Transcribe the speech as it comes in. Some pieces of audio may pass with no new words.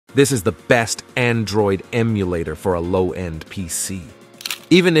This is the best Android emulator for a low-end PC.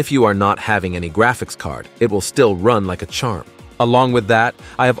 Even if you are not having any graphics card, it will still run like a charm. Along with that,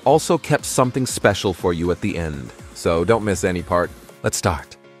 I have also kept something special for you at the end, so don't miss any part. Let's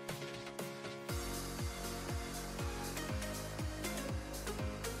start.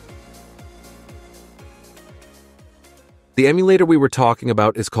 The emulator we were talking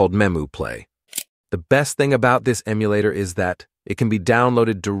about is called MemuPlay. The best thing about this emulator is that it can be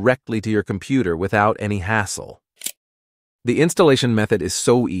downloaded directly to your computer without any hassle. The installation method is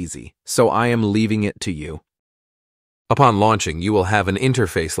so easy, so I am leaving it to you. Upon launching, you will have an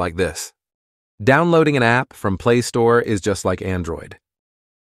interface like this. Downloading an app from Play Store is just like Android.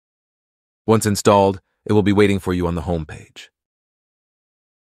 Once installed, it will be waiting for you on the home page.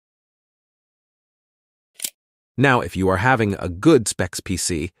 Now, if you are having a good specs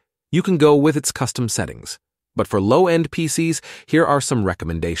PC, you can go with its custom settings. But for low-end PCs, here are some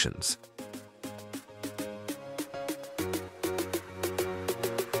recommendations.